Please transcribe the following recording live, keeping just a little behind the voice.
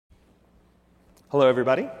Hello,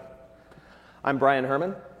 everybody. I'm Brian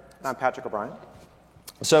Herman. I'm Patrick O'Brien.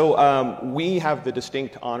 So we have the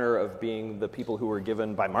distinct honor of being the people who were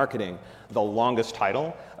given by marketing the longest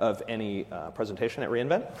title of any presentation at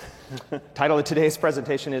reInvent. Title of today's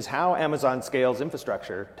presentation is How Amazon Scales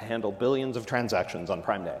Infrastructure to Handle Billions of Transactions on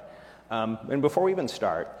Prime Day. And before we even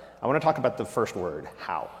start, I want to talk about the first word,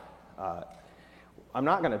 how. I'm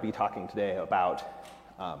not going to be talking today about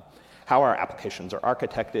how our applications are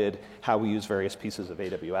architected, how we use various pieces of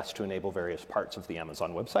AWS to enable various parts of the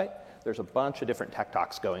Amazon website. There's a bunch of different tech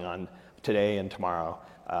talks going on today and tomorrow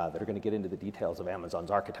that are going to get into the details of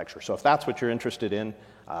Amazon's architecture. So if that's what you're interested in,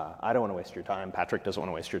 I don't want to waste your time. Patrick doesn't want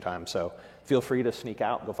to waste your time. So feel free to sneak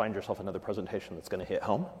out, go find yourself another presentation that's going to hit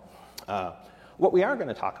home. What we are going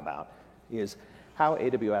to talk about is how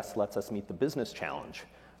AWS lets us meet the business challenge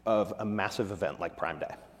of a massive event like Prime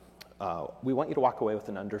Day. We want you to walk away with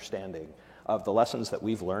an understanding of the lessons that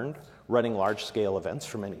we've learned running large-scale events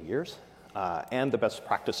for many years, and the best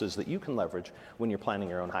practices that you can leverage when you're planning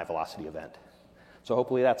your own high-velocity event. So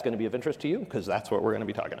hopefully that's going to be of interest to you, because that's what we're going to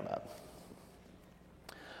be talking about.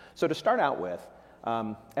 So to start out with,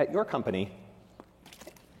 at your company,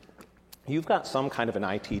 you've got some kind of an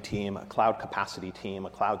IT team, a cloud capacity team, a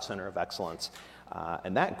cloud center of excellence,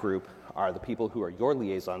 and that group are the people who are your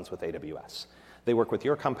liaisons with AWS. They work with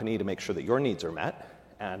your company to make sure that your needs are met,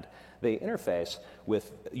 and they interface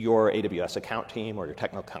with your AWS account team or your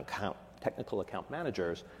technical account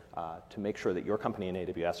managers to make sure that your company and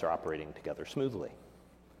AWS are operating together smoothly.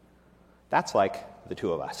 That's like the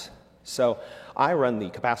two of us. So I run the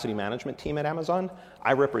capacity management team at Amazon.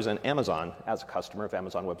 I represent Amazon as a customer of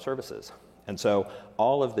Amazon Web Services. And so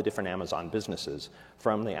all of the different Amazon businesses,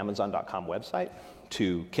 from the Amazon.com website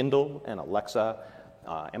to Kindle and Alexa,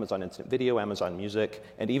 Amazon Instant Video, Amazon Music,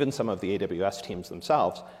 and even some of the AWS teams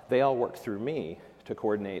themselves, they all work through me to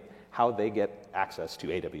coordinate how they get access to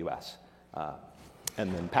AWS.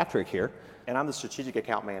 And then Patrick here. And I'm the strategic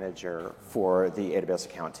account manager for the AWS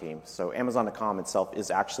account team. So Amazon.com itself is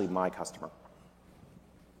actually my customer.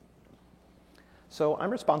 So I'm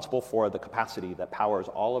responsible for the capacity that powers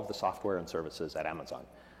all of the software and services at Amazon.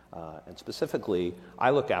 And specifically, I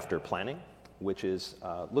look after planning, which is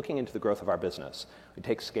looking into the growth of our business. We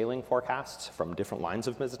take scaling forecasts from different lines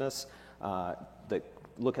of business that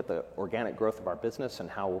look at the organic growth of our business and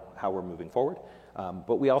how we're moving forward.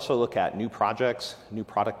 But we also look at new projects, new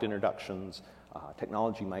product introductions,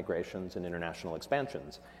 technology migrations, and international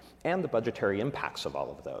expansions, and the budgetary impacts of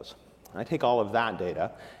all of those. I take all of that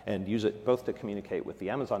data and use it both to communicate with the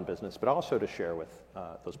Amazon business, but also to share with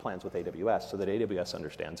those plans with AWS so that AWS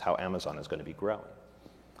understands how Amazon is going to be growing.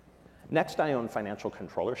 Next, I own financial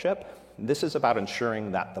controllership. This is about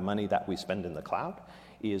ensuring that the money that we spend in the cloud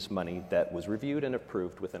is money that was reviewed and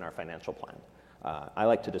approved within our financial plan. I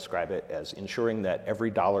like to describe it as ensuring that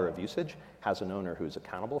every dollar of usage has an owner who's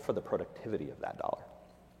accountable for the productivity of that dollar.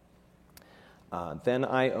 Then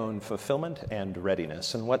I own fulfillment and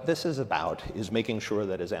readiness. And what this is about is making sure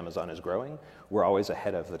that as Amazon is growing, we're always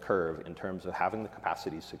ahead of the curve in terms of having the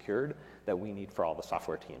capacity secured that we need for all the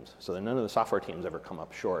software teams, so that none of the software teams ever come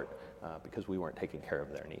up short because we weren't taking care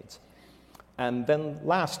of their needs. And then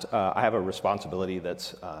last, I have a responsibility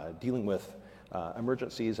that's dealing with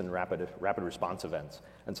emergencies and rapid response events.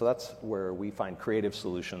 And so that's where we find creative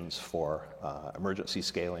solutions for emergency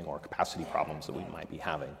scaling or capacity problems that we might be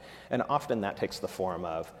having. And often that takes the form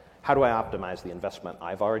of, how do I optimize the investment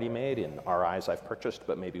I've already made in RIs I've purchased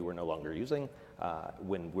but maybe we're no longer using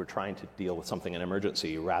when we're trying to deal with something in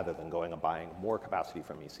emergency rather than going and buying more capacity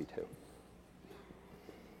from EC2.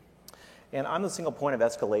 And I'm the single point of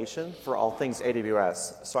escalation for all things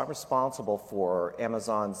AWS. So I'm responsible for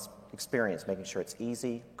Amazon's experience, making sure it's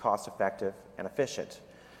easy, cost-effective, and efficient.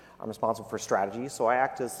 I'm responsible for strategy, so I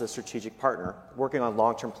act as the strategic partner, working on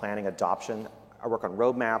long-term planning, adoption. I work on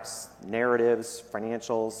roadmaps, narratives,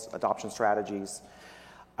 financials, adoption strategies.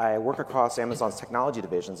 I work across Amazon's technology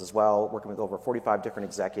divisions as well, working with over 45 different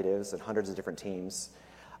executives and hundreds of different teams.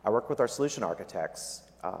 I work with our solution architects,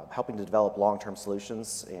 helping to develop long-term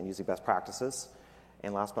solutions and using best practices.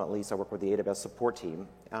 And last but not least, I work with the AWS support team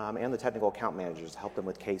and the technical account managers to help them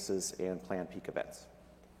with cases and plan peak events.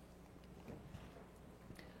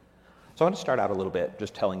 So I want to start out a little bit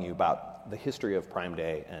just telling you about the history of Prime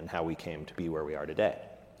Day and how we came to be where we are today.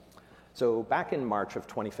 So back in March of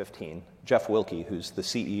 2015, Jeff Wilke, who's the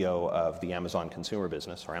CEO of the Amazon consumer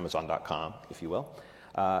business, or Amazon.com, if you will,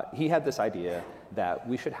 he had this idea that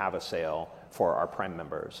we should have a sale for our Prime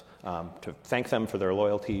members, to thank them for their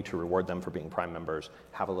loyalty, to reward them for being Prime members,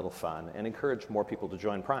 have a little fun, and encourage more people to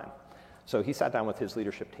join Prime. So he sat down with his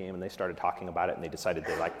leadership team, and they started talking about it, and they decided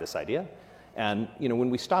they liked this idea. And when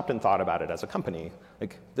we stopped and thought about it as a company,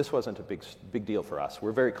 this wasn't a big deal for us.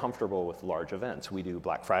 We're very comfortable with large events. We do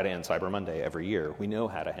Black Friday and Cyber Monday every year. We know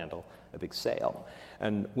how to handle a big sale.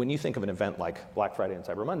 And when you think of an event like Black Friday and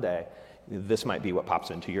Cyber Monday, this might be what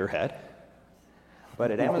pops into your head. But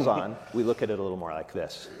at Amazon, we look at it a little more like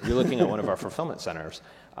this. You're looking at one of our fulfillment centers,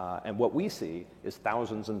 and what we see is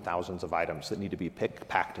thousands and thousands of items that need to be picked,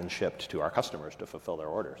 packed, and shipped to our customers to fulfill their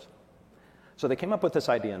orders. So they came up with this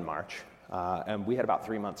idea in March, and we had about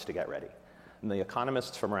 3 months to get ready. And the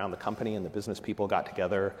economists from around the company and the business people got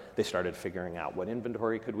together. They started figuring out what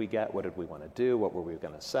inventory could we get, what did we want to do, what were we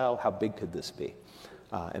going to sell, how big could this be?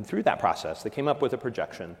 And through that process, they came up with a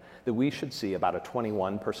projection that we should see about a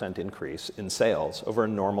 21% increase in sales over a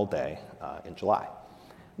normal day in July.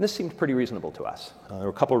 And this seemed pretty reasonable to us. There were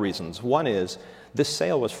a couple of reasons. One is this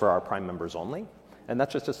sale was for our Prime members only, and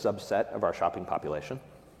that's just a subset of our shopping population.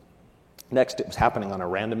 Next, it was happening on a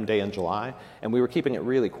random day in July, and we were keeping it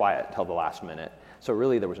really quiet till the last minute. So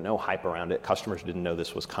really, there was no hype around it. Customers didn't know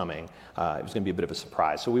this was coming. It was going to be a bit of a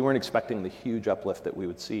surprise. So we weren't expecting the huge uplift that we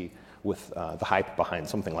would see with the hype behind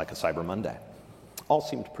something like a Cyber Monday. All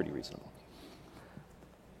seemed pretty reasonable.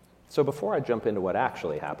 So before I jump into what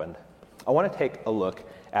actually happened, I want to take a look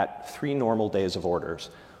at 3 normal days of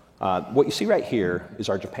orders. What you see right here is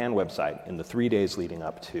our Japan website in the 3 days leading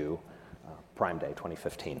up to Prime Day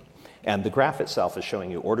 2015. And the graph itself is showing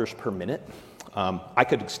you orders per minute. I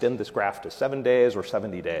could extend this graph to 7 days or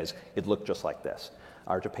 70 days. It'd look just like this.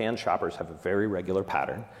 Our Japan shoppers have a very regular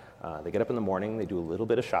pattern. They get up in the morning, they do a little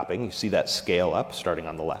bit of shopping. You see that scale up starting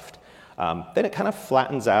on the left. Then it kind of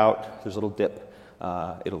flattens out. There's a little dip.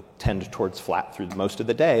 It'll tend towards flat through most of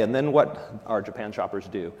the day. And then what our Japan shoppers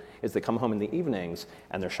do is they come home in the evenings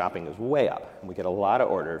and their shopping is way up. And we get a lot of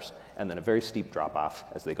orders and then a very steep drop off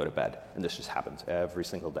as they go to bed. And this just happens every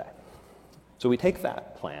single day. So we take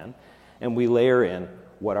that plan and we layer in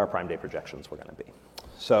what our Prime Day projections were going to be.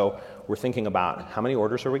 So we're thinking about how many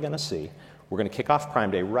orders are we going to see. We're going to kick off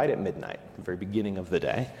Prime Day right at midnight, the very beginning of the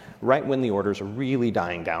day, right when the orders are really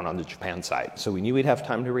dying down on the Japan site. So we knew we'd have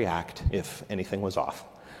time to react if anything was off.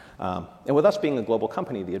 And with us being a global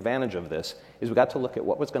company, the advantage of this is we got to look at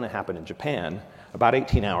what was going to happen in Japan about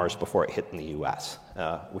 18 hours before it hit in the US,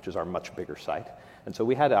 which is our much bigger site. And so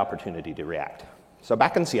we had the opportunity to react. So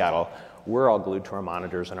back in Seattle, we're all glued to our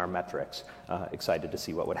monitors and our metrics, excited to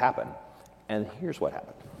see what would happen. And here's what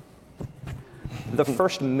happened. The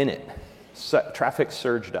first minute, traffic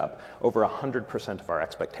surged up over 100% of our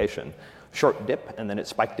expectation. Short dip, and then it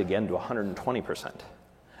spiked again to 120%.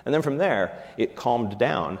 And then from there, it calmed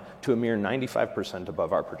down to a mere 95%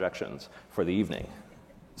 above our projections for the evening.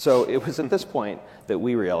 So it was at this point that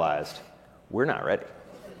we realized we're not ready.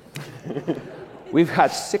 We've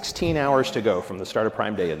got 16 hours to go from the start of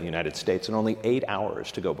Prime Day in the United States and only 8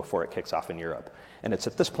 hours to go before it kicks off in Europe. And it's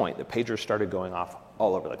at this point that pagers started going off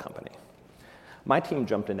all over the company. My team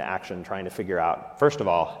jumped into action trying to figure out, first of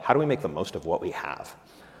all, how do we make the most of what we have?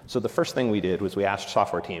 So the first thing we did was we asked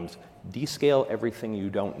software teams, descale everything you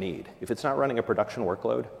don't need. If it's not running a production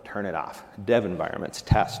workload, turn it off. Dev environments,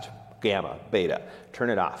 test, gamma, beta, turn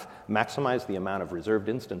it off. Maximize the amount of reserved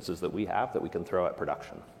instances that we have that we can throw at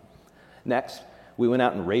production. Next, we went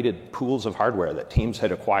out and raided pools of hardware that teams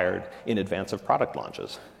had acquired in advance of product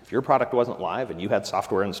launches. If your product wasn't live and you had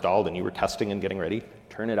software installed and you were testing and getting ready,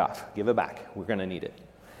 turn it off, give it back, we're going to need it.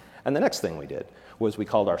 And the next thing we did was we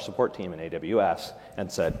called our support team in AWS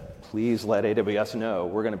and said, please let AWS know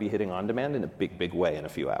we're going to be hitting on demand in a big, big way in a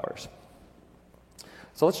few hours.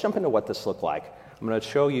 So let's jump into what this looked like. I'm going to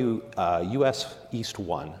show you US East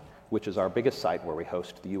 1, which is our biggest site where we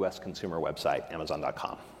host the US consumer website,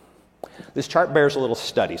 Amazon.com. This chart bears a little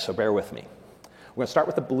study, so bear with me. We're going to start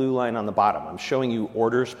with the blue line on the bottom. I'm showing you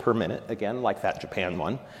orders per minute, again, like that Japan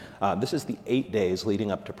one. This is the 8 days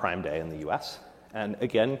leading up to Prime Day in the US. And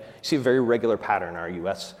again, you see a very regular pattern. Our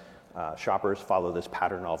US shoppers follow this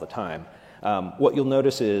pattern all the time. What you'll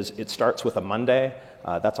notice is it starts with a Monday.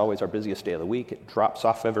 That's always our busiest day of the week. It drops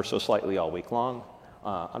off ever so slightly all week long.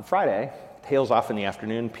 On Friday, tails off in the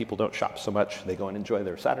afternoon. People don't shop so much. They go and enjoy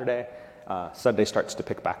their Saturday. Sunday starts to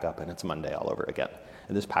pick back up, and it's Monday all over again.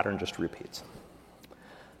 And this pattern just repeats.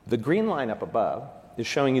 The green line up above is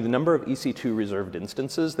showing you the number of EC2 reserved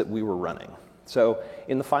instances that we were running. So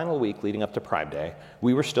in the final week leading up to Prime Day,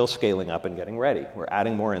 we were still scaling up and getting ready. We're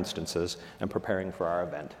adding more instances and preparing for our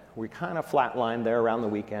event. We kind of flatlined there around the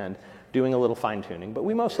weekend, doing a little fine-tuning, but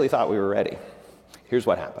we mostly thought we were ready. Here's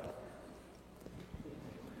what happened.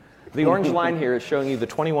 The orange line here is showing you the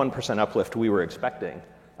 21% uplift we were expecting.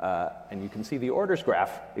 And you can see the orders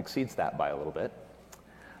graph exceeds that by a little bit.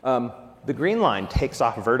 The green line takes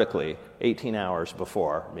off vertically 18 hours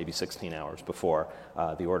before, maybe 16 hours before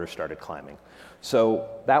the order started climbing. So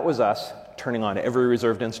that was us turning on every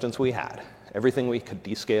reserved instance we had. Everything we could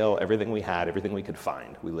descale, everything we had, everything we could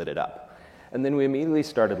find, we lit it up. And then we immediately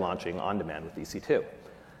started launching on-demand with EC2.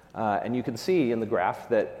 And you can see in the graph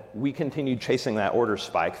that we continued chasing that order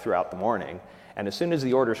spike throughout the morning. And as soon as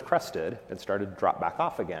the orders crested and started to drop back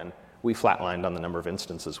off again, we flatlined on the number of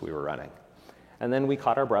instances we were running. And then we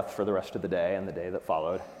caught our breath for the rest of the day and the day that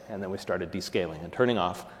followed, and then we started descaling and turning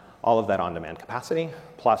off all of that on-demand capacity,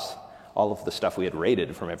 plus all of the stuff we had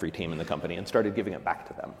raided from every team in the company and started giving it back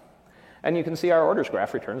to them. And you can see our orders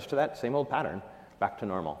graph returns to that same old pattern, back to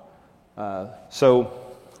normal.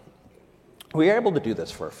 So we were able to do this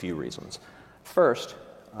for a few reasons. First,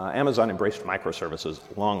 Amazon embraced microservices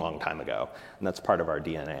a long, long time ago, and that's part of our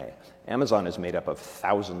DNA. Amazon is made up of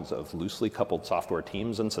thousands of loosely coupled software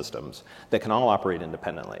teams and systems that can all operate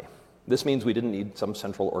independently. This means we didn't need some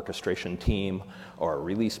central orchestration team or a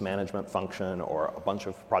release management function or a bunch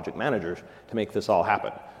of project managers to make this all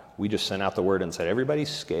happen. We just sent out the word and said, everybody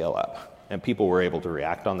scale up. And people were able to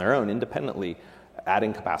react on their own independently,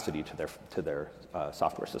 adding capacity to their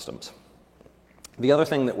software systems. The other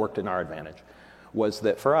thing that worked in our advantage was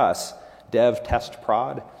that for us, dev, test,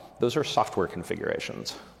 prod, those are software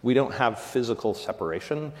configurations. We don't have physical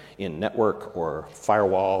separation in network or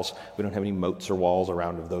firewalls. We don't have any moats or walls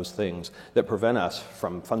around of those things that prevent us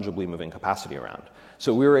from fungibly moving capacity around.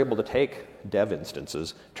 So we were able to take dev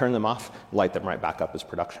instances, turn them off, light them right back up as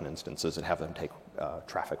production instances, and have them take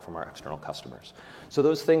traffic from our external customers. So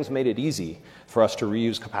those things made it easy for us to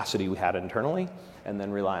reuse capacity we had internally and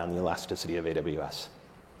then rely on the elasticity of AWS.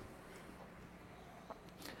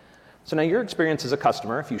 So now your experience as a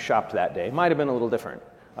customer, if you shopped that day, might have been a little different.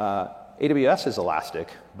 AWS is elastic,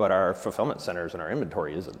 but our fulfillment centers and our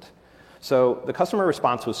inventory isn't. So the customer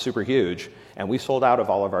response was super huge, and we sold out of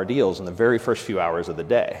all of our deals in the very first few hours of the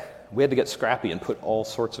day. We had to get scrappy and put all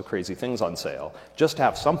sorts of crazy things on sale just to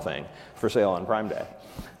have something for sale on Prime Day.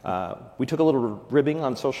 We took a little ribbing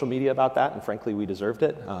on social media about that, and frankly, we deserved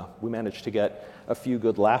it. We managed to get a few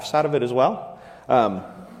good laughs out of it as well.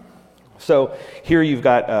 So here you've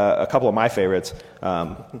got a couple of my favorites.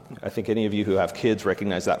 I think any of you who have kids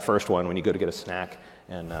recognize that first one when you go to get a snack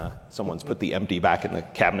and someone's put the empty back in the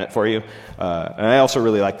cabinet for you. And I also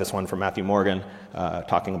really like this one from Matthew Morgan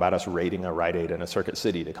talking about us raiding a Rite Aid in a Circuit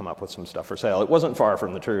City to come up with some stuff for sale. It wasn't far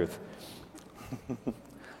from the truth.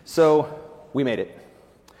 So we made it.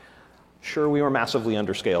 Sure, we were massively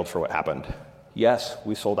underscaled for what happened. Yes,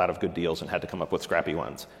 we sold out of good deals and had to come up with scrappy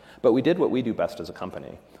ones. But we did what we do best as a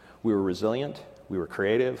company. We were resilient, we were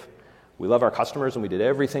creative, we love our customers, and we did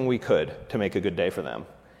everything we could to make a good day for them.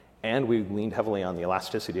 And we leaned heavily on the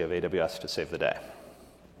elasticity of AWS to save the day.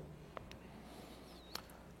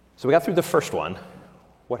 So we got through the first one.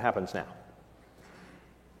 What happens now?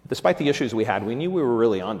 Despite the issues we had, we knew we were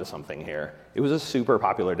really onto something here. It was a super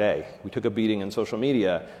popular day. We took a beating in social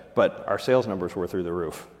media, but our sales numbers were through the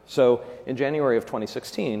roof. So in January of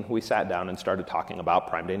 2016, we sat down and started talking about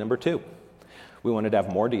Prime Day number 2. We wanted to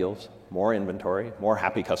have more deals, more inventory, more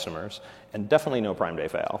happy customers, and definitely no Prime Day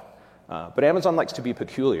fail. But Amazon likes to be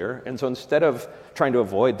peculiar, and so instead of trying to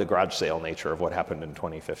avoid the garage sale nature of what happened in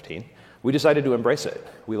 2015, we decided to embrace it.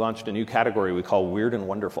 We launched a new category we call Weird and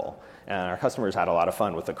Wonderful, and our customers had a lot of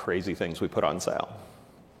fun with the crazy things we put on sale.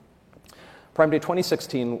 Prime Day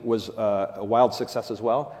 2016 was a wild success as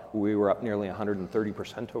well. We were up nearly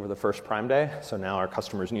 130% over the first Prime Day, so now our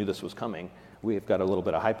customers knew this was coming. We've got a little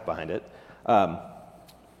bit of hype behind it.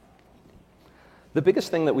 The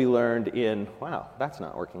biggest thing that we learned wow, that's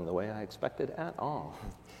not working the way I expected at all.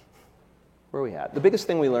 Where are we at? The biggest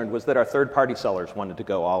thing we learned was that our third-party sellers wanted to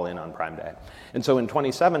go all in on Prime Day. And so in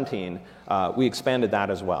 2017, we expanded that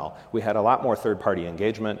as well. We had a lot more third-party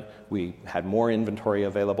engagement. We had more inventory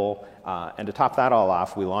available. And to top that all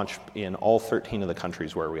off, we launched in all 13 of the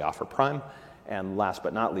countries where we offer Prime. And last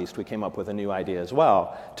but not least, we came up with a new idea as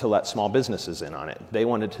well to let small businesses in on it. They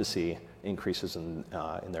wanted to see increases in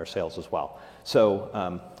their sales as well.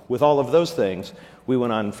 So with all of those things, we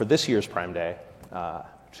went on for this year's Prime Day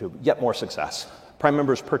to yet more success. Prime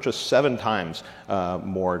members purchased 7 times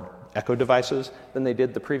more Echo devices than they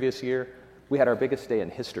did the previous year. We had our biggest day in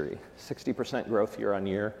history, 60% growth year on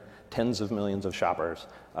year, tens of millions of shoppers,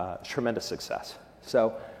 tremendous success.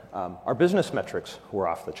 So our business metrics were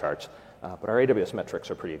off the charts, but our AWS metrics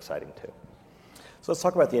are pretty exciting too. So let's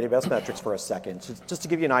talk about the AWS metrics for a second. Just to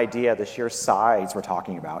give you an idea of the sheer size we're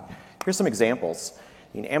talking about, here's some examples.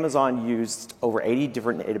 Amazon used over 80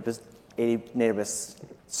 different AWS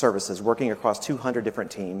services working across 200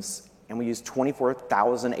 different teams, and we used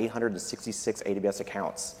 24,866 AWS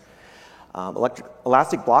accounts.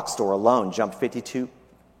 Elastic Block Store alone jumped 52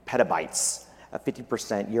 petabytes, a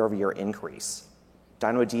 50% year-over-year increase.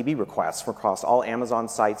 DynamoDB requests from across all Amazon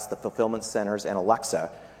sites, the fulfillment centers, and Alexa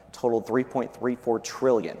totaled 3.34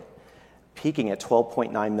 trillion, peaking at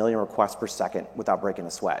 12.9 million requests per second without breaking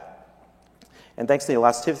a sweat. And thanks to the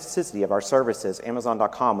elasticity of our services,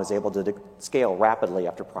 Amazon.com was able to scale rapidly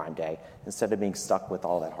after Prime Day instead of being stuck with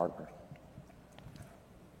all that hardware.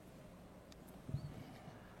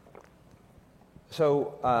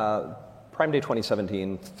 So Prime Day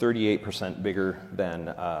 2017, 38% bigger than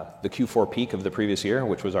the Q4 peak of the previous year,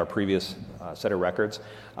 which was our previous set of records.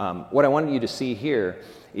 What I wanted you to see here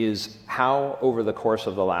is how, over the course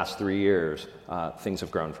of the last 3 years, things have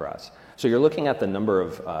grown for us. So you're looking at the number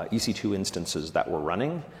of EC2 instances that we're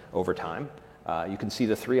running over time. You can see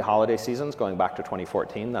the 3 holiday seasons going back to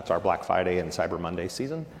 2014. That's our Black Friday and Cyber Monday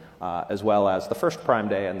season, as well as the first Prime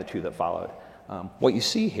Day and the 2 that followed. What you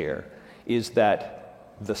see here is that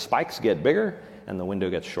the spikes get bigger and the window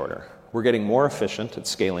gets shorter. We're getting more efficient at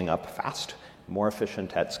scaling up fast, more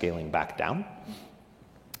efficient at scaling back down.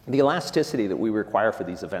 The elasticity that we require for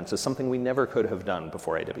these events is something we never could have done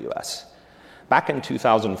before AWS. Back in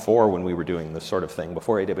 2004, when we were doing this sort of thing,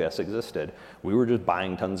 before AWS existed, we were just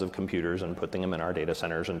buying tons of computers and putting them in our data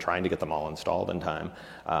centers and trying to get them all installed in time.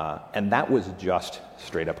 And that was just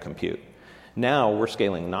straight up compute. Now we're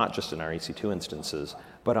scaling not just in our EC2 instances,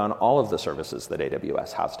 but on all of the services that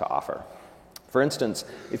AWS has to offer. For instance,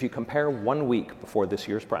 if you compare 1 week before this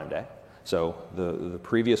year's Prime Day, so the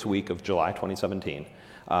previous week of July 2017,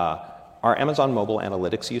 our Amazon Mobile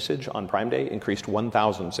Analytics usage on Prime Day increased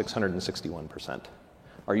 1,661%.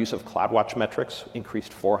 Our use of CloudWatch metrics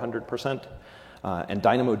increased 400%, and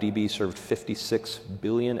DynamoDB served 56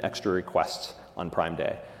 billion extra requests on Prime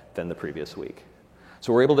Day than the previous week.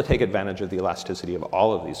 So we're able to take advantage of the elasticity of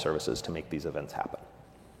all of these services to make these events happen.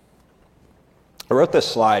 I wrote this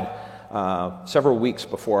slide several weeks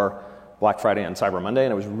before Black Friday and Cyber Monday,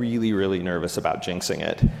 and I was really, really nervous about jinxing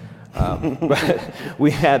it. But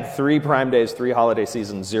we had 3 Prime Days, 3 holiday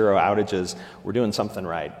seasons, 0 outages. We're doing something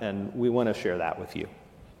right, and we want to share that with you.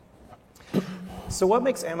 So what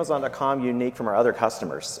makes Amazon.com unique from our other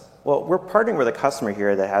customers? Well, we're partnering with a customer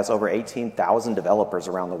here that has over 18,000 developers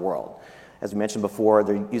around the world. As we mentioned before,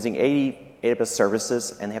 they're using 80 AWS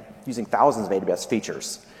services and using thousands of AWS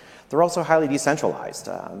features. They're also highly decentralized.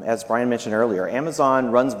 As Brian mentioned earlier, Amazon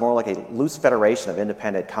runs more like a loose federation of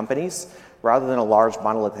independent companies rather than a large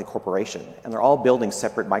monolithic corporation, and they're all building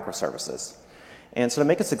separate microservices. And so to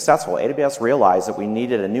make it successful, AWS realized that we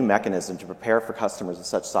needed a new mechanism to prepare for customers of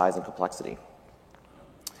such size and complexity.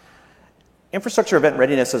 Infrastructure event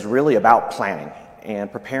readiness is really about planning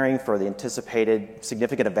and preparing for the anticipated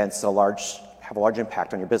significant events that have a large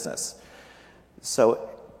impact on your business. So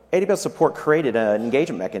AWS Support created an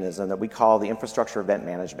engagement mechanism that we call the Infrastructure Event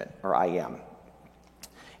Management, or IEM.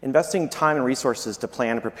 Investing time and resources to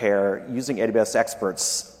plan and prepare using AWS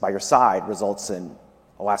experts by your side results in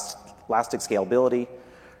elastic scalability,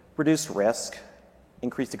 reduced risk,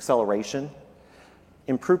 increased acceleration,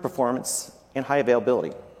 improved performance, and high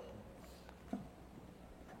availability.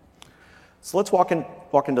 So let's walk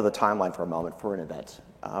into the timeline for a moment for an event.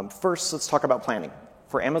 First, let's talk about planning.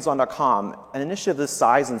 For Amazon.com, an initiative this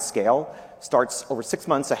size and scale starts over 6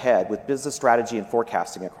 months ahead with business strategy and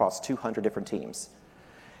forecasting across 200 different teams.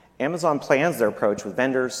 Amazon plans their approach with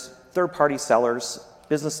vendors, third-party sellers,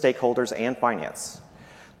 business stakeholders, and finance.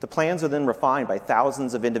 The plans are then refined by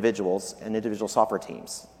thousands of individuals and individual software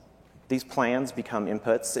teams. These plans become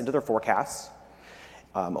inputs into their forecasts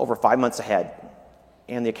over 5 months ahead.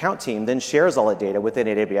 And the account team then shares all that data within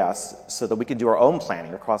AWS so that we can do our own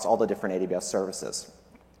planning across all the different AWS services.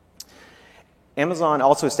 Amazon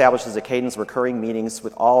also establishes a cadence of recurring meetings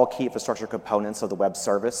with all key infrastructure components of the web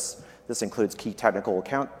service. This includes key technical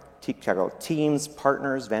teams,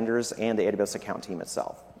 partners, vendors, and the AWS account team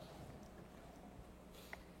itself.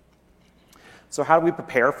 So how do we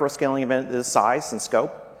prepare for a scaling event of this size and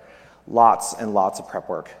scope? Lots and lots of prep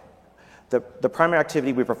work. The primary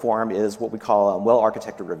activity we perform is what we call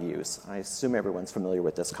well-architected reviews. I assume everyone's familiar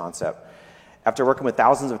with this concept. After working with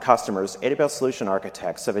thousands of customers, AWS solution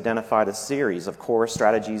architects have identified a series of core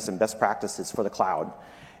strategies and best practices for the cloud.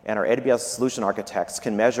 And our AWS solution architects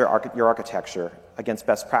can measure your architecture against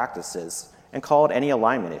best practices and call out any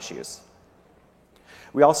alignment issues.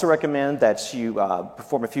 We also recommend that you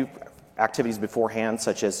perform a few activities beforehand,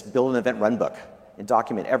 such as build an event runbook and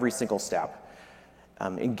document every single step.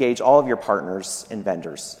 Engage all of your partners and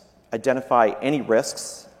vendors. Identify any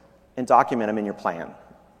risks and document them in your plan.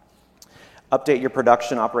 Update your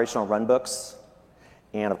production operational runbooks.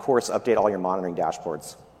 And of course, update all your monitoring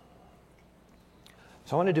dashboards.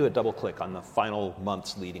 So I want to do a double click on the final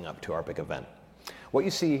months leading up to our big event. What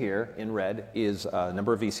you see here in red is a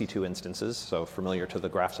number of EC2 instances, so familiar to the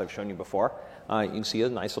graphs I've shown you before. You can see a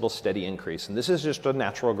nice little steady increase, and this is just a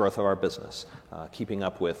natural growth of our business, keeping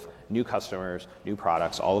up with new customers, new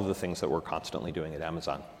products, all of the things that we're constantly doing at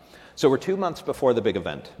Amazon. So we're 2 months before the big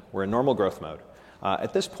event. We're in normal growth mode.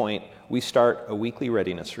 At this point, we start a weekly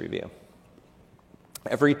readiness review.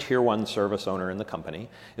 Every Tier 1 service owner in the company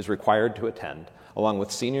is required to attend, along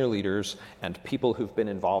with senior leaders and people who've been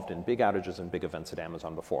involved in big outages and big events at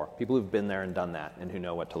Amazon before, people who've been there and done that and who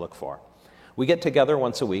know what to look for. We get together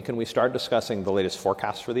once a week and we start discussing the latest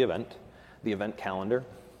forecasts for the event calendar,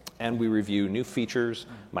 and we review new features,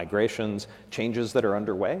 migrations, changes that are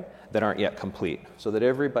underway that aren't yet complete, so that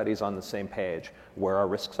everybody's on the same page where our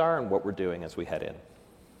risks are and what we're doing as we head in.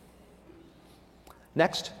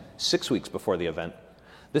 Next, 6 weeks before the event,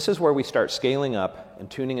 this is where we start scaling up and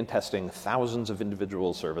tuning and testing thousands of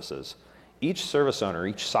individual services. Each service owner,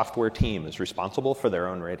 each software team is responsible for their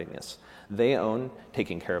own readiness. They own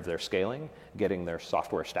taking care of their scaling, getting their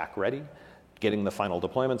software stack ready, getting the final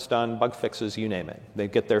deployments done, bug fixes, you name it. They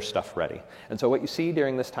get their stuff ready. And so what you see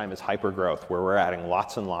during this time is hyper-growth, where we're adding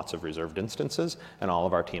lots and lots of reserved instances, and all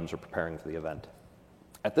of our teams are preparing for the event.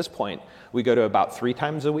 At this point, we go to about 3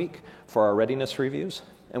 times a week for our readiness reviews,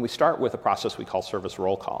 and we start with a process we call service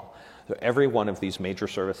roll call. So every one of these major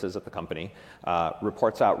services at the company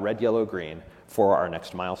reports out red, yellow, green for our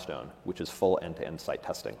next milestone, which is full end-to-end site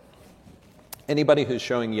testing. Anybody who's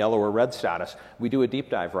showing yellow or red status, we do a deep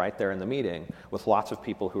dive right there in the meeting with lots of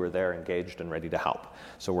people who are there engaged and ready to help.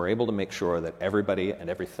 So we're able to make sure that everybody and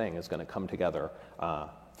everything is going to come together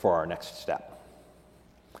for our next step.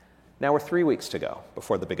 Now we're 3 weeks to go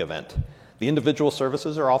before the big event. The individual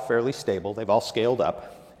services are all fairly stable. They've all scaled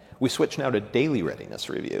up. We switch now to daily readiness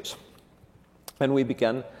reviews. And we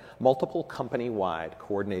begin multiple company-wide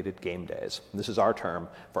coordinated game days. This is our term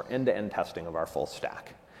for end-to-end testing of our full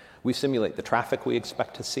stack. We simulate the traffic we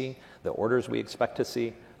expect to see, the orders we expect to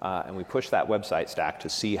see, and we push that website stack to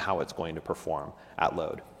see how it's going to perform at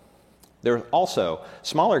load. There are also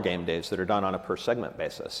smaller game days that are done on a per segment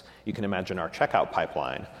basis. You can imagine our checkout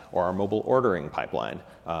pipeline or our mobile ordering pipeline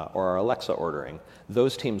or our Alexa ordering.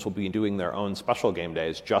 Those teams will be doing their own special game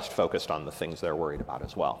days just focused on the things they're worried about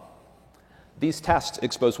as well. These tests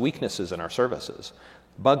expose weaknesses in our services.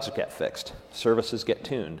 Bugs get fixed, services get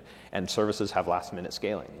tuned, and services have last-minute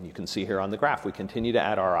scaling. And you can see here on the graph, we continue to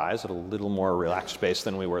add RIs at a little more relaxed pace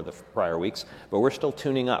than we were the prior weeks, but we're still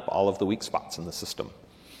tuning up all of the weak spots in the system.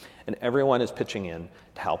 And everyone is pitching in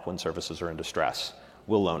to help when services are in distress.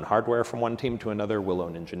 We'll loan hardware from one team to another, we'll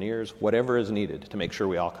loan engineers, whatever is needed to make sure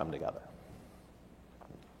we all come together.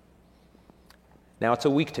 Now it's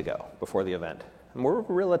a week to go before the event, and we're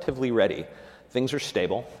relatively ready. Things are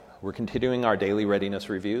stable. We're continuing our daily readiness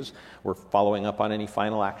reviews. We're following up on any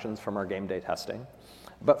final actions from our game day testing.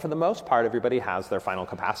 But for the most part, everybody has their final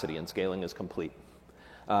capacity and scaling is complete.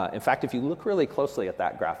 In fact, if you look really closely at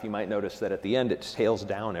that graph, you might notice that at the end it tails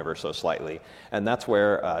down ever so slightly. And that's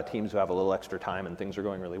where teams who have a little extra time and things are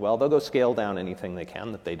going really well, they'll go scale down anything they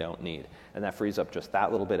can that they don't need. And that frees up just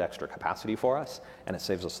that little bit extra capacity for us, and it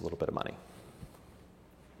saves us a little bit of money.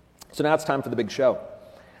 So now it's time for the big show.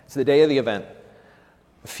 It's the day of the event.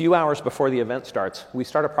 A few hours before the event starts, we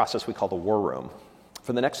start a process we call the war room.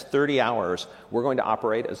 For the next 30 hours, we're going to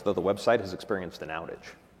operate as though the website has experienced an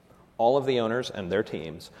outage. All of the owners and their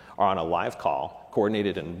teams are on a live call,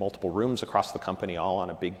 coordinated in multiple rooms across the company, all on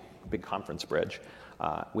a big conference bridge.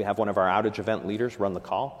 We have one of our outage event leaders run the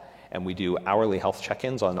call, and we do hourly health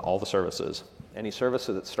check-ins on all the services. Any service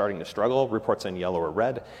that's starting to struggle reports in yellow or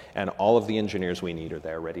red, and all of the engineers we need are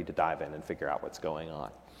there ready to dive in and figure out what's going on.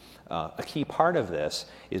 A key part of this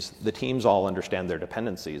is the teams all understand their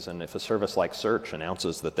dependencies, and if a service like Search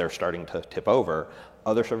announces that they're starting to tip over,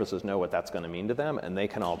 other services know what that's going to mean to them, and they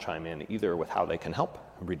can all chime in either with how they can help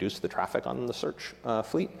reduce the traffic on the Search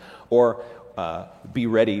fleet, or be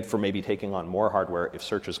ready for maybe taking on more hardware if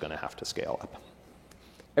Search is going to have to scale up.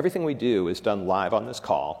 Everything we do is done live on this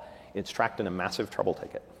call. It's tracked in a massive trouble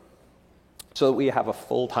ticket, so that we have a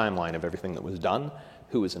full timeline of everything that was done,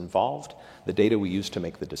 who was involved, the data we used to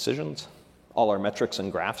make the decisions. All our metrics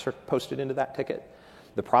and graphs are posted into that ticket.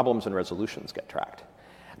 The problems and resolutions get tracked.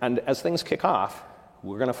 And as things kick off,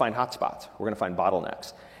 we're going to find hotspots. We're going to find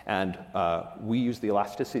bottlenecks. And we use the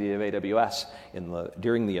elasticity of AWS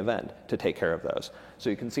during the event to take care of those. So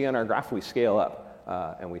you can see on our graph we scale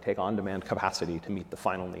up and we take on-demand capacity to meet the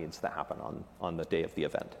final needs that happen on the day of the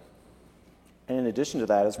event. And in addition to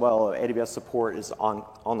that as well, AWS support is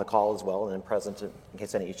on the call as well and present in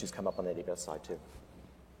case any issues come up on the AWS side too.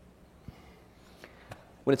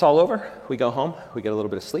 When it's all over, we go home, we get a little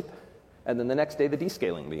bit of sleep, and then the next day the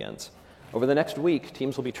descaling begins. Over the next week,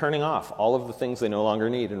 teams will be turning off all of the things they no longer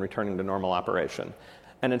need and returning to normal operation.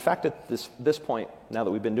 And in fact, at this point, now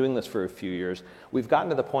that we've been doing this for a few years, we've gotten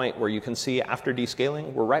to the point where you can see after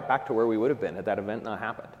descaling, we're right back to where we would have been had that event not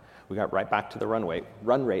happened. We got right back to the run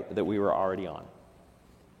rate that we were already on.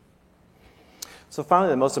 So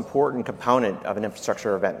finally, the most important component of an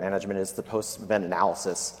infrastructure event management is the post-event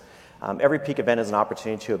analysis. Every peak event is an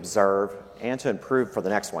opportunity to observe and to improve for the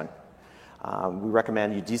next one. We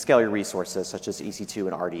recommend you descale your resources, such as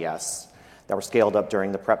EC2 and RDS, that were scaled up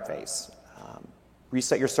during the prep phase.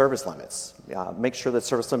 Reset your service limits. Make sure that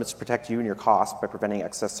service limits protect you and your costs by preventing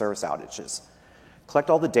excess service outages. Collect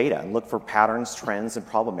all the data and look for patterns, trends, and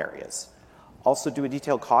problem areas. Also do a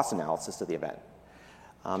detailed cost analysis of the event.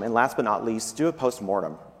 And last but not least, do a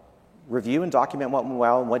post-mortem. Review and document what went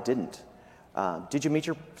well and what didn't. Did you meet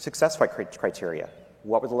your success criteria?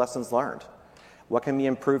 What were the lessons learned? What can be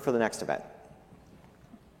improved for the next event?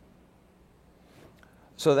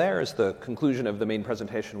 So there is the conclusion of the main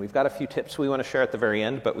presentation. We've got a few tips we want to share at the very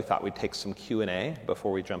end, but we thought we'd take some Q&A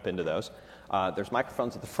before we jump into those. There's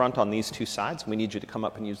microphones at the front on these two sides. We need you to come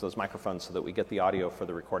up and use those microphones so that we get the audio for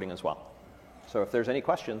the recording as well. So if there's any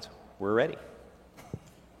questions, we're ready.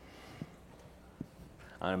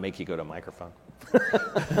 I'm going to make you go to microphone.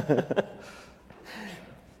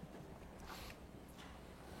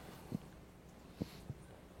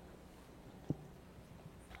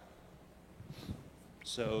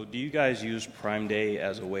 So do you guys use Prime Day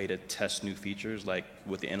as a way to test new features? Like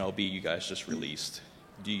with the NLB you guys just released,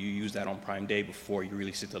 do you use that on Prime Day before you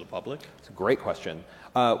release it to the public? It's a great question.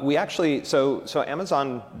 We actually, so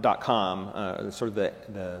Amazon.com, sort of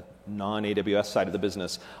the non-AWS side of the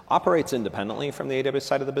business, operates independently from the AWS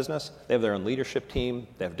side of the business. They have their own leadership team.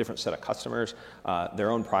 They have a different set of customers,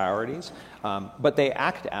 their own priorities. But they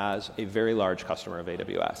act as a very large customer of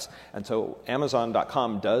AWS. And so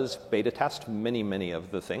Amazon.com does beta test many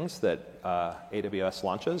of the things that AWS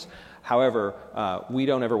launches. However, we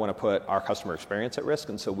don't ever want to put our customer experience at risk,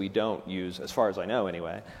 and so we don't use, as far as I know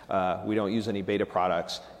anyway, we don't use any beta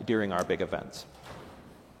products during our big events.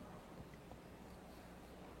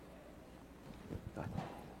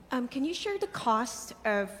 Can you share the cost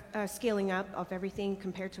of scaling up of everything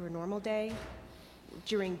compared to a normal day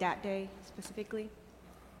during that day specifically?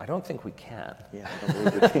 I don't think we can. Yeah, I don't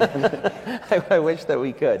believe we can. I wish that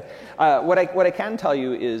we could. What I can tell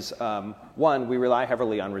you is, one, we rely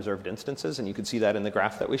heavily on reserved instances, and you can see that in the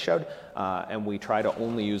graph that we showed. And we try to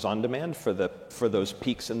only use on-demand for those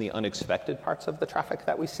peaks in the unexpected parts of the traffic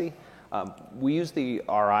that we see. We use the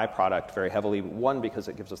RI product very heavily, one, because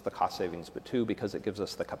it gives us the cost savings, but two, because it gives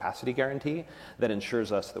us the capacity guarantee that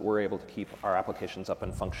ensures us that we're able to keep our applications up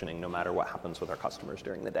and functioning no matter what happens with our customers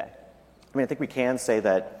during the day. I mean, I think we can say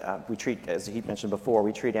that we treat, as he mentioned before,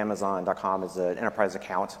 we treat Amazon.com as an enterprise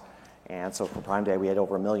account. And so for Prime Day, we had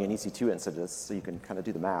over 1 million EC2 incidents, so you can kind of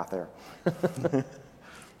do the math there.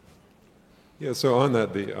 Yeah, so on that,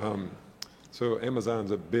 so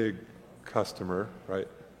Amazon's a big customer, right?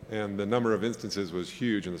 And the number of instances was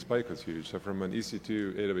huge, and the spike was huge. So from an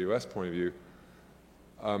EC2 AWS point of view,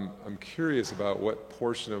 I'm curious about what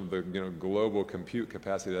portion of the global compute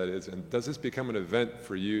capacity that is, and does this become an event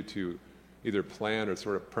for you to either plan or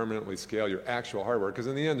sort of permanently scale your actual hardware? Because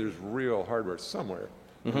in the end, there's real hardware somewhere.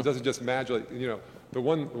 Mm-hmm. It doesn't just magically, the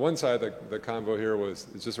one side of the convo here was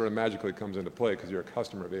it just sort of magically comes into play because you're a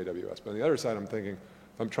customer of AWS. But on the other side, I'm thinking,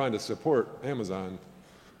 if I'm trying to support Amazon,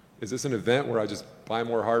 is this an event where I just buy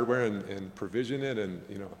more hardware and provision it? And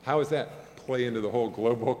how does that play into the whole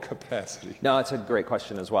global capacity? No, it's a great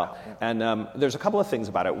question as well. And there's a couple of things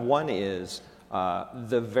about it. One is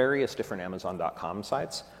the various different Amazon.com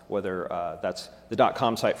sites, whether that's the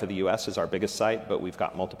 .com site for the US is our biggest site, but we've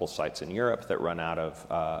got multiple sites in Europe that run out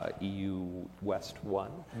of EU West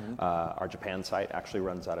 1. Mm-hmm. Our Japan site actually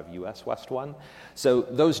runs out of US West 1. So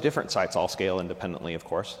those different sites all scale independently, of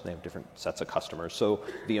course. They have different sets of customers. So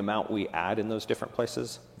the amount we add in those different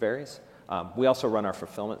places varies. We also run our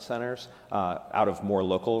fulfillment centers out of more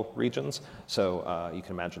local regions. So you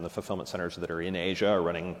can imagine the fulfillment centers that are in Asia are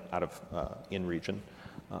running out of in-region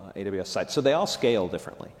AWS sites. So they all scale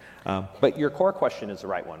differently. But your core question is the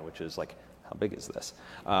right one, which is like, how big is this?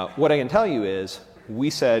 What I can tell you is we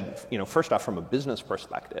said, first off, from a business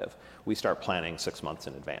perspective, we start planning 6 months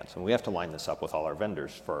in advance. And we have to line this up with all our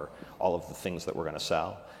vendors for all of the things that we're going to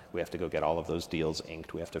sell. We have to go get all of those deals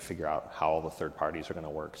inked. We have to figure out how all the third parties are going to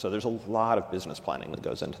work. So there's a lot of business planning that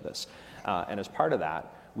goes into this. And as part of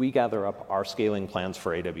that, we gather up our scaling plans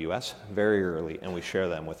for AWS very early, and we share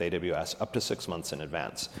them with AWS up to 6 months in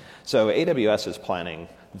advance. So AWS is planning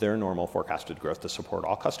their normal forecasted growth to support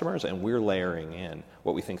all customers, and we're layering in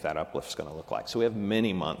what we think that uplift is going to look like. So we have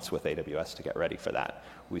many months with AWS to get ready for that.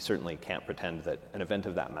 We certainly can't pretend that an event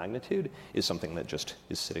of that magnitude is something that just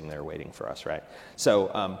is sitting there waiting for us, right?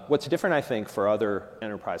 So what's different, I think, for other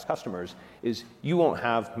enterprise customers is you won't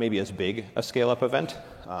have maybe as big a scale-up event,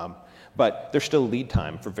 but there's still lead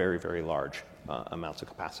time for very, very large amounts of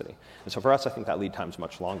capacity. And so for us, I think that lead time is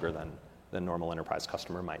much longer than the normal enterprise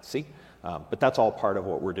customer might see. But that's all part of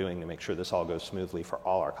what we're doing to make sure this all goes smoothly for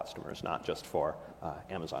all our customers, not just for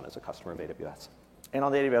Amazon as a customer of AWS. And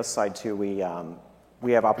on the AWS side too,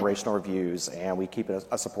 we have operational reviews, and we keep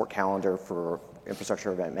a support calendar for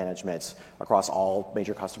infrastructure event management across all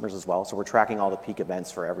major customers as well. So we're tracking all the peak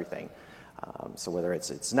events for everything. So whether it's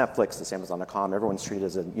Netflix, it's Amazon.com, everyone's treated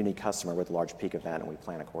as a unique customer with a large peak event, and we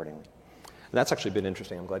plan accordingly. And that's actually been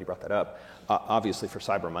interesting. I'm glad you brought that up. Obviously, for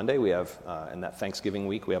Cyber Monday, we have, and that Thanksgiving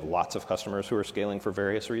week, we have lots of customers who are scaling for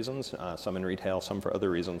various reasons, some in retail, some for other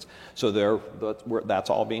reasons. So that's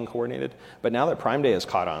all being coordinated. But now that Prime Day has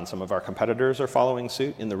caught on, some of our competitors are following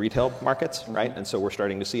suit in the retail markets, right? And so we're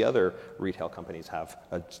starting to see other retail companies have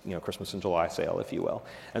a Christmas in July sale, if you will.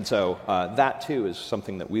 And so that, too, is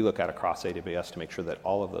something that we look at across AWS to make sure that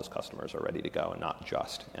all of those customers are ready to go and not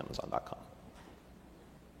just Amazon.com.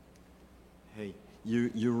 Hey,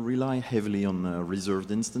 you rely heavily on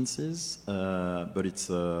reserved instances, but it's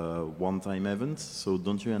a one-time event, so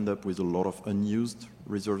don't you end up with a lot of unused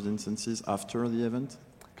reserved instances after the event?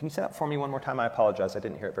 Can you say that for me one more time? I apologize, I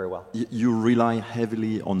didn't hear it very well. You rely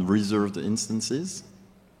heavily on reserved instances.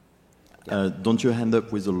 Yeah. Don't you end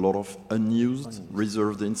up with a lot of unused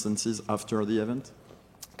reserved instances after the event?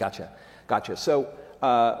 Gotcha. So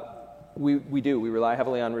we do. We rely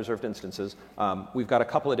heavily on reserved instances. We've got a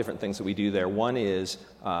couple of different things that we do there. One is,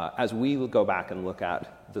 as we go back and look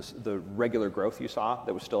at the regular growth you saw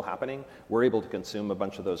that was still happening, we're able to consume a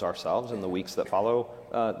bunch of those ourselves in the weeks that follow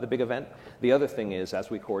the big event. The other thing is, as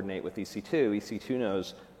we coordinate with EC2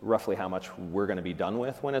 knows roughly how much we're going to be done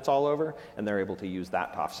with when it's all over, and they're able to use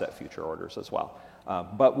that to offset future orders as well.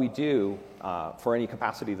 But we do, for any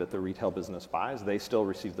capacity that the retail business buys, they still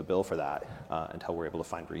receive the bill for that until we're able to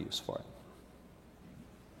find reuse for it.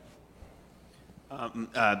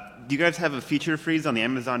 Do you guys have a feature freeze on the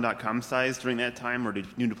Amazon.com size during that time, or do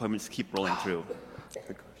new deployments keep rolling through?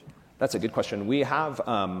 That's a good question. We have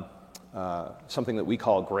something that we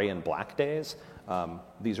call gray and black days.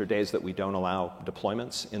 These are days that we don't allow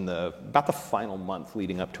deployments in about the final month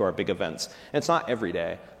leading up to our big events. And it's not every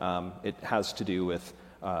day. It has to do with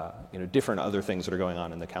different other things that are going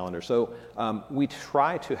on in the calendar. So we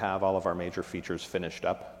try to have all of our major features finished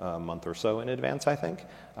up a month or so in advance, I think.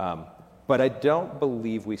 But I don't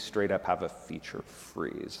believe we straight up have a feature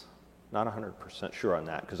freeze. Not 100% sure on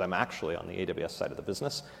that, because I'm actually on the AWS side of the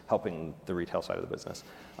business, helping the retail side of the business.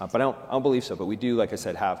 But I don't believe so. But we do, like I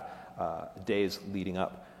said, have days leading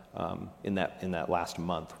up in that last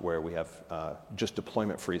month where we have just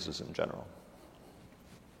deployment freezes in general.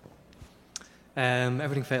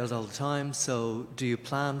 Everything fails all the time. So do you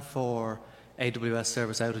plan for AWS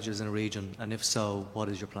service outages in a region? And if so, what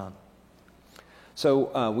is your plan?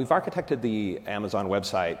 So we've architected the Amazon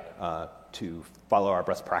website to follow our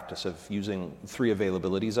best practice of using 3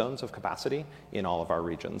 availability zones of capacity in all of our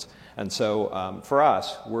regions. And so for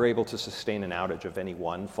us, we're able to sustain an outage of any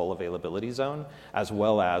one full availability zone, as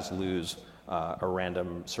well as lose a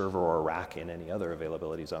random server or rack in any other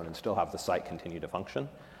availability zone and still have the site continue to function.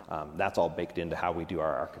 That's all baked into how we do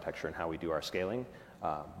our architecture and how we do our scaling.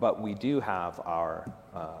 But we do have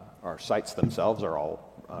our sites themselves are all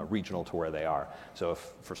regional to where they are. So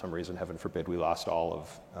if for some reason, heaven forbid, we lost all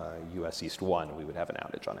of US East 1, we would have an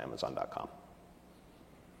outage on Amazon.com.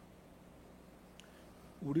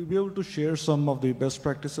 Would you be able to share some of the best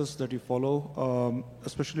practices that you follow,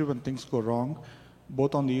 especially when things go wrong,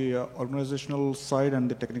 both on the organizational side and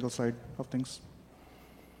the technical side of things?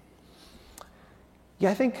 Yeah,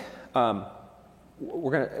 I think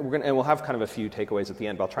we're gonna, and we'll have kind of a few takeaways at the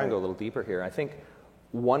end, but I'll try and go a little deeper here. I think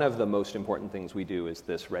one of the most important things we do is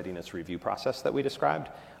this readiness review process that we described.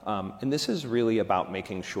 And this is really about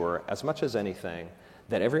making sure, as much as anything,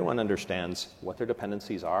 that everyone understands what their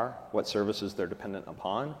dependencies are, what services they're dependent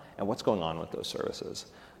upon, and what's going on with those services.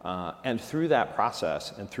 And through that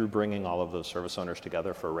process, and through bringing all of those service owners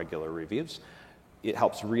together for regular reviews, it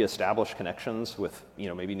helps reestablish connections with,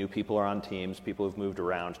 maybe new people are on teams, people who've moved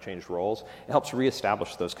around, changed roles. It helps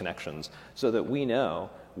reestablish those connections so that we know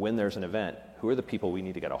when there's an event, who are the people we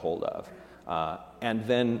need to get a hold of. And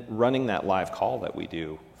then running that live call that we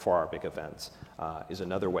do for our big events is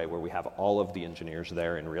another way where we have all of the engineers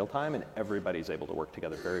there in real time and everybody's able to work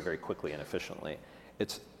together very, very quickly and efficiently.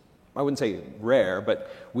 It's, I wouldn't say rare,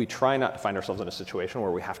 but we try not to find ourselves in a situation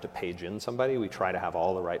where we have to page in somebody. We try to have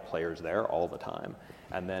all the right players there all the time.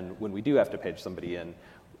 And then when we do have to page somebody in,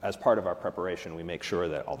 as part of our preparation, we make sure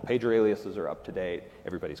that all the pager aliases are up to date,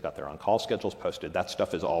 everybody's got their on-call schedules posted. That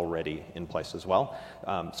stuff is already in place as well.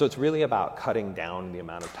 So it's really about cutting down the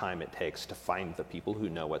amount of time it takes to find the people who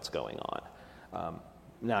know what's going on.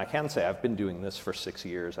 Now, I can say I've been doing this for 6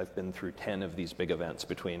 years. I've been through 10 of these big events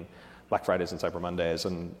between Black Fridays and Cyber Mondays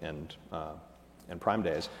and Prime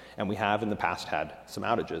Days, and we have in the past had some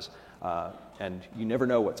outages. And you never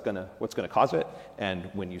know what's going to cause it, and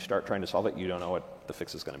when you start trying to solve it, you don't know what the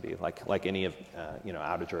fix is going to be. Like any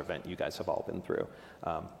outage or event you guys have all been through.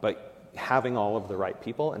 But having all of the right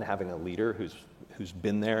people and having a leader who's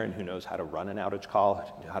been there and who knows how to run an outage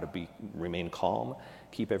call, how to remain calm,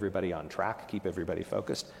 keep everybody on track, keep everybody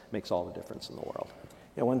focused, makes all the difference in the world.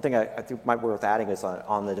 Yeah, one thing I think might be worth adding is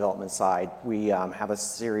on the development side, we have a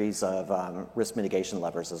series of risk mitigation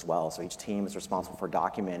levers as well. So each team is responsible for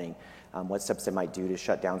documenting what steps they might do to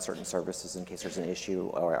shut down certain services in case there's an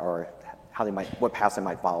issue, or what paths they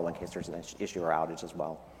might follow in case there's an issue or outage as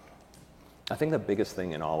well. I think the biggest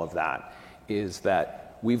thing in all of that is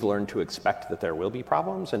that we've learned to expect that there will be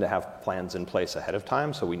problems and to have plans in place ahead of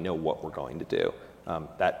time so we know what we're going to do.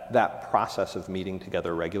 That process of meeting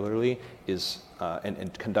together regularly is,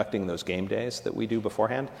 and conducting those game days that we do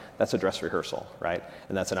beforehand, that's a dress rehearsal, right?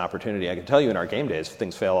 And that's an opportunity. I can tell you in our game days,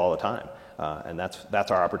 things fail all the time. And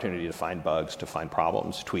that's our opportunity to find bugs, to find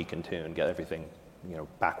problems, tweak and tune, get everything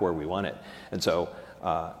back where we want it. And so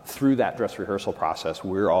through that dress rehearsal process,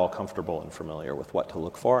 we're all comfortable and familiar with what to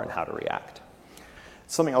look for and how to react.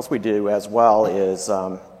 Something else we do as well is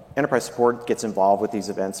enterprise support gets involved with these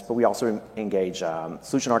events, but we also engage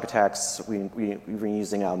solution architects. We've been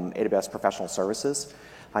using AWS professional services.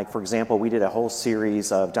 Like, for example, we did a whole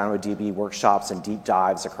series of DynamoDB workshops and deep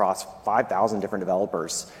dives across 5,000 different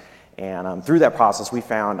developers. And through that process, we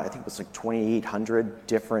found, I think it was like 2,800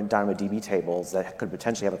 different DynamoDB tables that could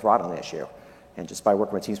potentially have a throttling issue. And just by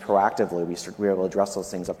working with teams proactively, we were able to address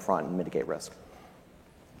those things up front and mitigate risk.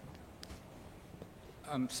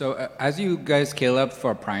 So as you guys scale up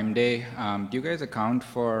for Prime Day, do you guys account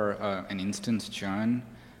for an instance churn,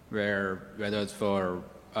 whether it's for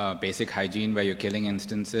basic hygiene where you're killing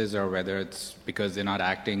instances, or whether it's because they're not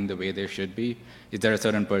acting the way they should be? Is there a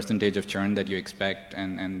certain percentage of churn that you expect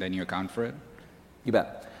and then you account for it? You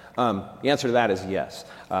bet. The answer to that is yes.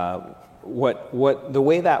 The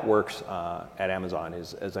way that works at Amazon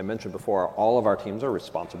is, as I mentioned before, all of our teams are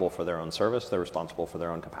responsible for their own service, they're responsible for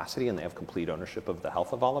their own capacity, and they have complete ownership of the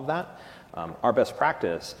health of all of that. Our best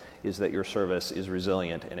practice is that your service is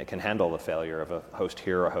resilient and it can handle the failure of a host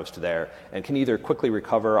here or a host there, and can either quickly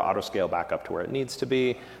recover, auto-scale back up to where it needs to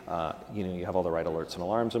be. You have all the right alerts and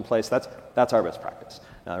alarms in place. That's our best practice.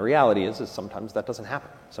 Now, the reality is sometimes that doesn't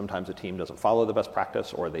happen. Sometimes a team doesn't follow the best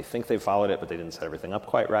practice, or they think they've followed it, but they didn't set everything up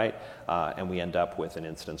quite right, and we end up with an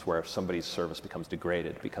instance where somebody's service becomes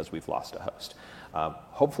degraded because we've lost a host.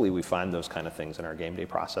 Hopefully we find those kind of things in our game day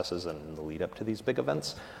processes and in the lead up to these big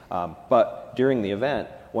events. But during the event,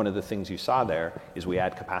 one of the things you saw there is we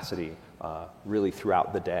add capacity really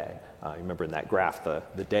throughout the day. You remember in that graph,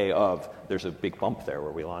 the day of, there's a big bump there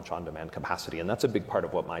where we launch on-demand capacity, and that's a big part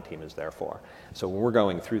of what my team is there for. So when we're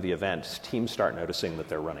going through the event, teams start noticing that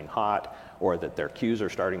they're running hot, or that their queues are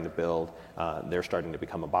starting to build, they're starting to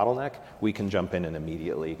become a bottleneck. We can jump in and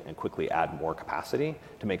immediately and quickly add more capacity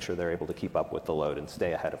to make sure they're able to keep up with the load and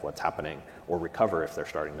stay ahead of what's happening, or recover if they're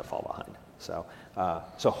starting to fall behind. So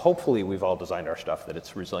hopefully we've all designed our stuff that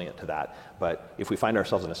it's resilient to that. But if we find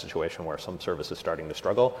ourselves in a situation where some service is starting to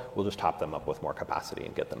struggle, we'll just top them up with more capacity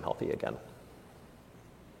and get them healthy again.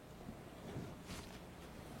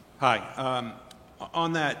 Hi.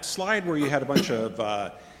 On that slide where you had a bunch of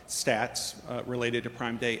stats related to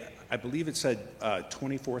Prime Day, I believe it said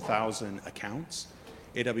 24,000 accounts,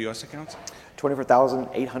 AWS accounts?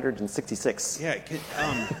 24,866. Yeah,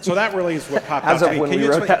 so that really is what popped As out of to me. when Can we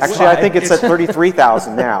you wrote explain- that, actually, I think it's at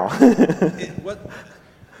 33,000 now.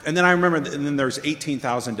 And then I remember, and then there's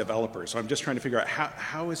 18,000 developers. So I'm just trying to figure out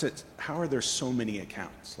how are there so many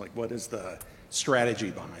accounts? Like, what is the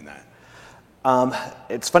strategy behind that?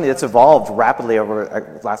 It's funny, it's evolved rapidly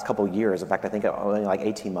over the last couple of years. In fact, I think only like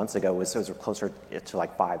 18 months ago it was closer to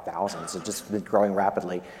like 5,000. So just been growing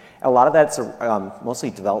rapidly. And a lot of that's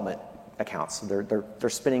mostly development accounts. They're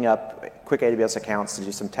spinning up quick AWS accounts to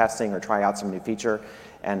do some testing or try out some new feature,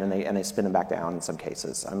 and then they spin them back down in some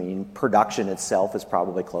cases. I mean, production itself is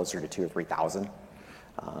probably closer to 2,000 or 3,000.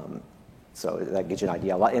 So that gives you an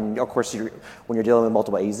idea. And of course, when you're dealing with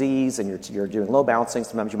multiple AZs and you're doing load balancing,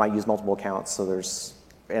 sometimes you might use multiple accounts. So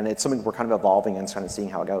and it's something we're kind of evolving and kind of seeing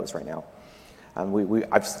how it goes right now.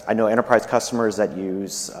 I know enterprise customers that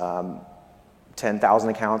use 10,000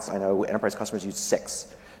 accounts. I know enterprise customers use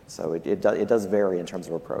 6. So it does vary in terms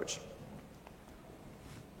of approach.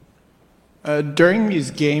 During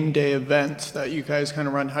these game day events that you guys kind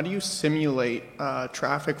of run, how do you simulate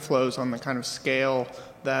traffic flows on the kind of scale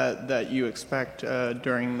that you expect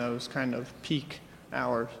during those kind of peak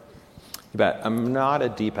hours? You bet. I'm not a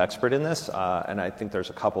deep expert in this, and I think there's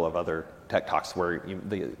a couple of other tech talks where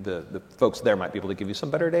the folks there might be able to give you some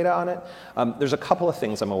better data on it. There's a couple of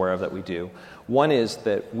things I'm aware of that we do. One is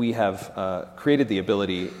that we have created the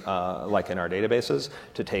ability, like in our databases,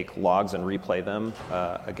 to take logs and replay them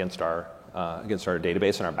against our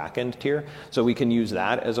database and our backend tier. So we can use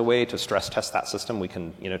that as a way to stress test that system. We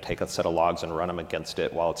can take a set of logs and run them against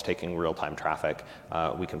it while it's taking real-time traffic.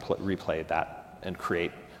 We can replay that and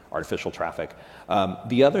create artificial traffic.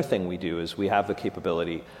 The other thing we do is we have the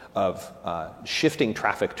capability of shifting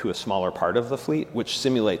traffic to a smaller part of the fleet, which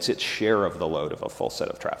simulates its share of the load of a full set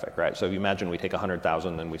of traffic, right? So if you imagine we take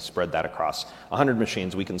 100,000 and we spread that across 100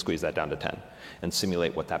 machines, we can squeeze that down to 10 and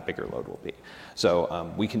simulate what that bigger load will be.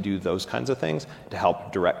 So we can do those kinds of things to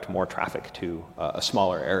help direct more traffic to a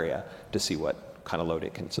smaller area to see what kind of load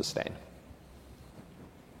it can sustain.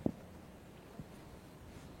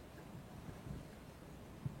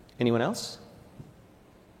 Anyone else?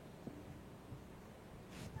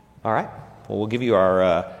 All right. Well, we'll give you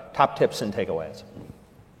our top tips and takeaways.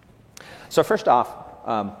 So first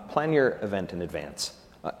off, plan your event in advance.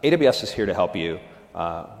 AWS is here to help you.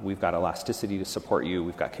 We've got elasticity to support you.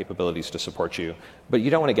 We've got capabilities to support you. But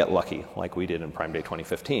you don't want to get lucky like we did in Prime Day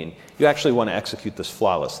 2015. You actually want to execute this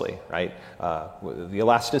flawlessly, right? The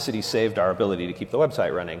elasticity saved our ability to keep the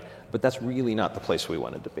website running, but that's really not the place we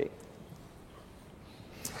wanted to be.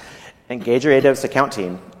 Engage your AWS account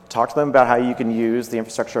team. Talk to them about how you can use the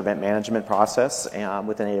infrastructure event management process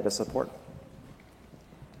within AWS support.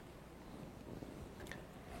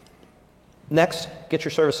 Next, get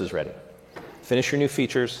your services ready. Finish your new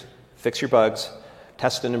features, fix your bugs,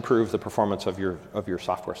 test and improve the performance of your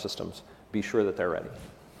software systems. Be sure that they're ready.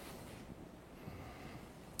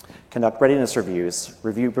 Conduct readiness reviews.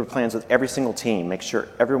 Review your plans with every single team. Make sure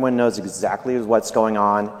everyone knows exactly what's going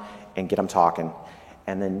on and get them talking.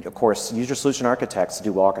 And then, of course, use your solution architects to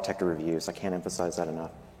do well-architected reviews. I can't emphasize that enough.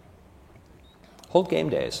 Hold game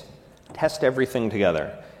days. Test everything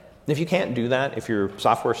together. If you can't do that, if your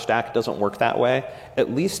software stack doesn't work that way,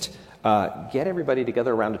 at least get everybody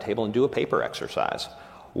together around a table and do a paper exercise.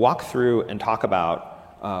 Walk through and talk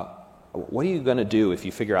about what are you going to do if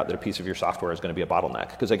you figure out that a piece of your software is going to be a bottleneck?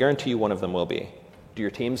 Because I guarantee you one of them will be. Do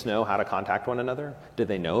your teams know how to contact one another? Do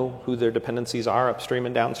they know who their dependencies are upstream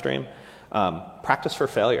and downstream? Practice for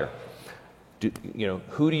failure.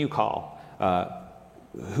 Who do you call?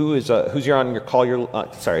 Who's on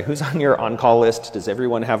your on-call list? Does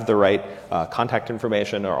everyone have the right contact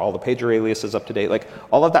information? Are all the pager aliases up to date? Like,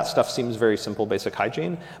 all of that stuff seems very simple, basic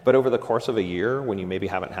hygiene, but over the course of a year, when you maybe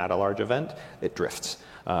haven't had a large event, it drifts.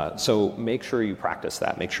 So make sure you practice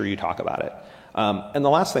that. Make sure you talk about it. And the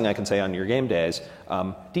last thing I can say on your game days,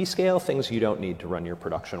 descale things you don't need to run your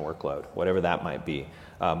production workload, whatever that might be.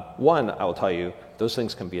 One, I will tell you, those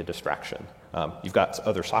things can be a distraction. You've got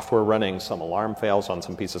other software running, some alarm fails on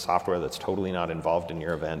some piece of software that's totally not involved in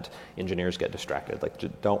your event. Engineers get distracted. Like,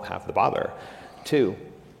 just don't have the bother. Two,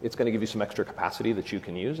 it's going to give you some extra capacity that you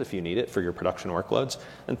can use if you need it for your production workloads.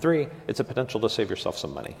 And three, it's a potential to save yourself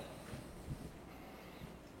some money.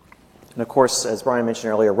 And of course, as Brian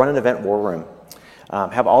mentioned earlier, run an event war room.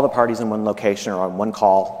 Have all the parties in one location or on one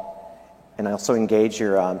call. And also engage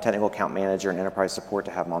your technical account manager and enterprise support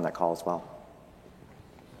to have them on that call as well.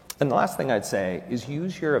 And the last thing I'd say is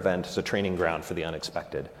use your event as a training ground for the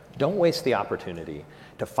unexpected. Don't waste the opportunity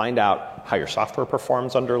to find out how your software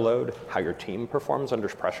performs under load, how your team performs under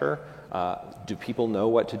pressure. Do people know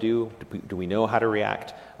what to do? Do we know how to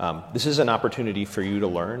react? This is an opportunity for you to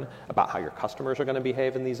learn about how your customers are going to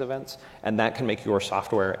behave in these events, and that can make your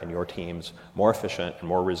software and your teams more efficient and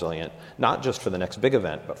more resilient, not just for the next big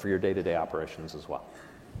event, but for your day-to-day operations as well.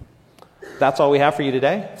 That's all we have for you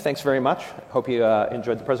today. Thanks very much. Hope you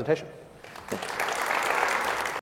enjoyed the presentation.